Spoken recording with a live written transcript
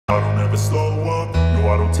I don't ever slow up,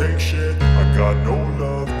 no I don't take shit. I got no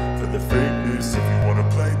love for the fakeness. If you wanna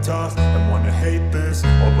play tough and wanna hate this,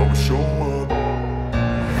 I'll always show up.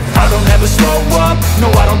 I don't ever slow up,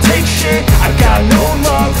 no I don't take shit. I got no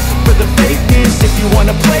love for the fakeness. If you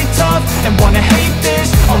wanna play tough and wanna hate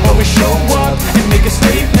this, I'll always show up and make a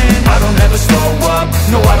statement. I don't ever slow up,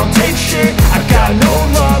 no I don't take shit. I got no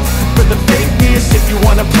love for the fakeness. If you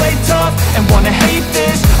wanna play tough and wanna hate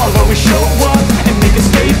this, I'll always show up and make a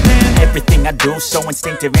statement. Everything I do so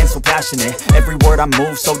instinctive and so passionate. Every word I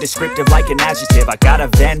move so descriptive like an adjective. I got a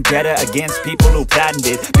vendetta against people who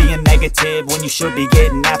patented being negative when you should be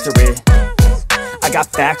getting after it. I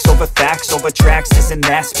got facts over tracks, this and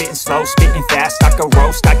that. Spitting slow, spitting fast. I could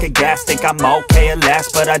roast, I could gas. Think I'm okay at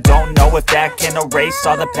last, but I don't know if that can erase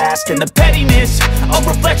all the past. And the pettiness, a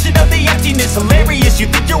reflection of the emptiness. Hilarious, you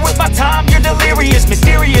think you're worth my time, you're delirious.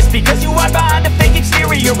 Mysterious, because you hide behind a fake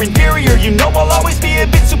exterior. Inferior, you know I'll always be a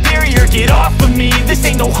bit superior. Get off of me, this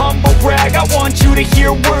ain't no humble brag. I want you to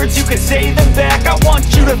hear words, you can say them back. I want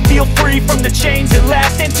you to feel free from the chains at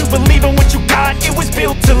last, and to believe in what you got, it was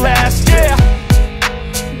built to last, yeah.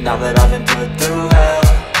 Now that I've been put through hell,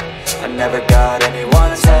 I never got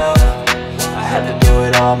anyone's help. I had to do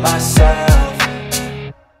it all myself.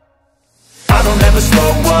 I don't ever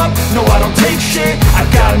slow up, no I don't take shit. I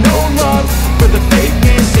got no love for the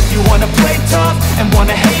fakeness. If you wanna play tough and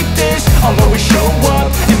wanna hate this, I'll always show up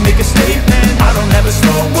and make a statement. I don't ever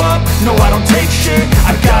slow up, no I don't take shit.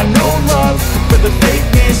 I got no love for the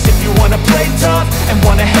fakeness. If you wanna play tough and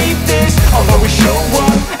wanna hate this, I'll always show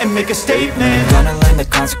up and make a statement. Gonna learn the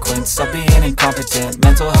consequence of being incompetent.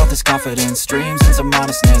 Mental health is confidence, dreams and some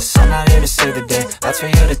honestness. I'm not here to save the day, that's for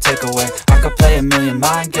you to take away. I could play a million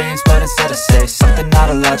mind games, but instead I say something not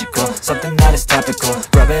illogical, something that is topical.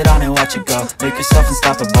 Rub it on and watch it go, make yourself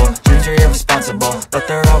unstoppable. Dreams are irresponsible, but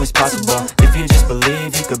they're always possible. If you just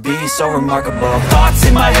believe, you could be so remarkable. Thoughts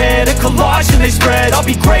in my head, a collage and they spread. I'll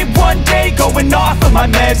be great one day, going off of my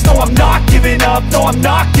meds. No, I'm not giving up, no, I'm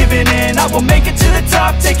not giving in. I will make it to the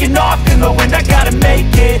top, taking off in the wind. I gotta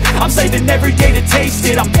make it, I'm saving every day to taste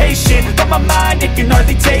it. I'm patient, but my mind, it can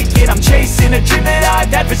hardly take it. I'm chasing a dream that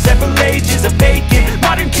I've had for several ages. A vacant,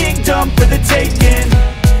 modern kingdom for the taking.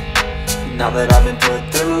 Now that I've been put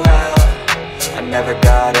through hell, I never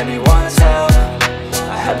got anyone's help.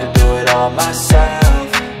 I had to do it all myself.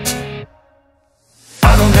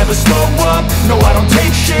 I don't ever slow up, no I don't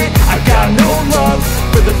take shit. I got no love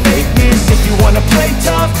for the fakeness. If you wanna play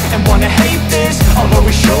tough and wanna hate this, I'll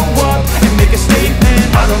always show up and make a statement.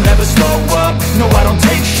 I don't ever slow up, no I don't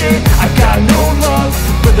take shit. I got no love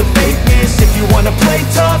for the fakeness. If you wanna play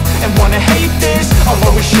tough and wanna hate this, I'll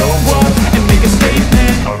always show up and make a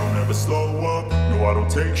statement. I don't ever slow up, no I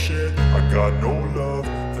don't take shit. I got no love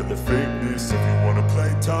for the fakeness. If you wanna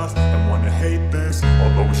play tough and wanna hate this,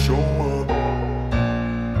 I'll always show up.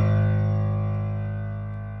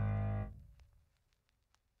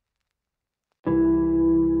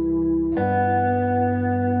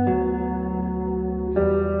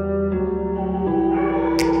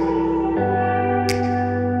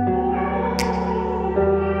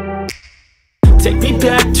 Take me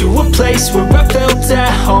back to a place where I felt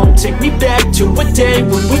at home. Take me back to a day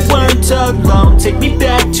when we weren't alone. Take me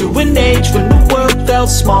back to an age when the world felt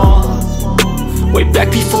small, way back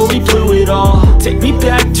before we blew it all. Take me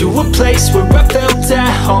back to a place where I felt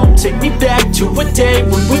at home. Take me back to a day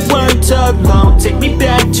when we weren't alone. Take me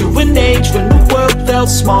back to an age when the world felt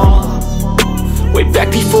small, way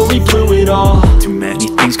back before we blew it all. Too many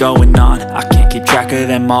things going on, I can't keep track of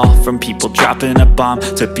them all. From people dropping a bomb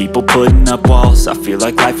to people putting up walls. I feel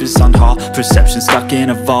like life is on hold, perception stuck in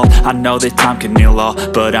a vault. I know that time can heal all,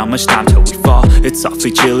 but how much time till we fall? It's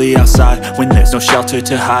awfully chilly outside when there's no shelter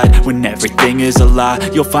to hide. When everything is a lie,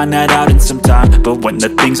 you'll find that out in some time. But when the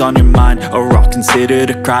things on your mind are all considered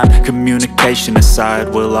a crime, communication aside,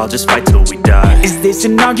 we'll all just fight till we die. Is this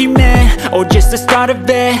an argument or just the start of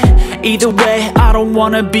it? Either way, I don't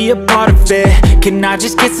wanna be a part of it. Can I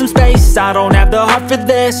just get some space? I don't have the heart for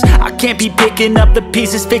this. I can't be picking up the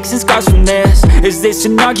pieces, fixing scars from this. Is this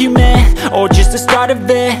an argument or just the start of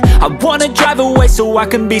it? I wanna drive away so I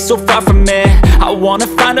can be so far from it. I wanna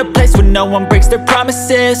find a place where no one breaks their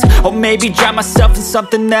promises, or maybe drown myself in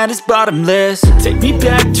something that is bottomless. Take me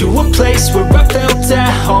back to a place where I felt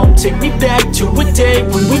at home. Take me back to a day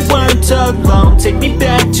when we weren't alone. Take me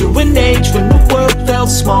back to an age when the world felt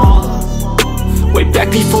small, way back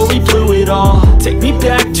before we blew it all. Take me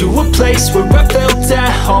back to a place where I felt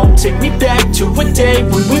at home. Take me back to a day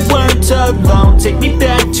when we weren't alone. Take me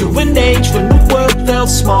back to an age when the world felt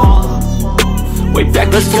small, way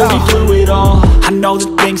back before we blew it all. I know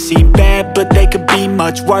that things seem bad, but they could be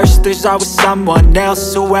much worse. There's always someone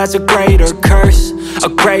else who has a greater curse, a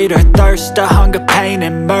greater thirst, a hunger, pain,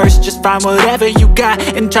 and mercy. Just find whatever you got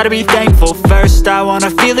and try to be thankful first. I wanna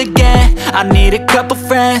feel again, I need a couple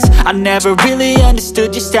friends. I never really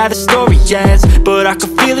understood just how the story ends, but I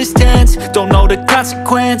can feel it's tense, don't know the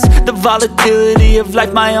consequence. The volatility of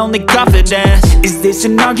life, my only confidence. Is this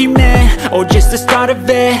an argument, or just the start of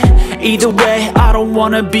it? Either way, I don't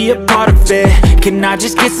wanna be a part of it. Can I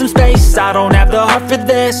just get some space? I don't have the heart for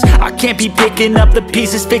this. I can't be picking up the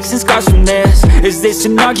pieces, fixing scars from this. Is this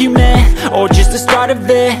an argument, or just the start of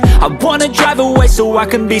it? I wanna drive away so I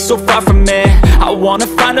can be so far from it. I wanna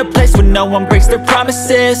find a place where no one breaks their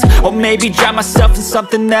promises, or maybe drown myself in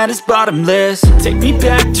something that is bottomless. Take me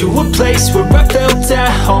back to a place where I felt at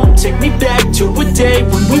home. Take me back to a day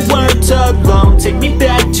when we weren't alone. Take me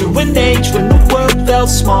back to an age when the world felt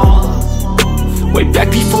small, way back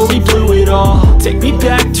before we blew it all. Take me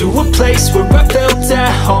back to a place where I felt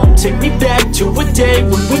at home. Take me back to a day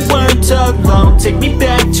when we weren't alone. Take me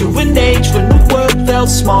back to an age when the world felt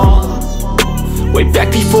small, way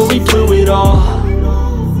back before we blew it all.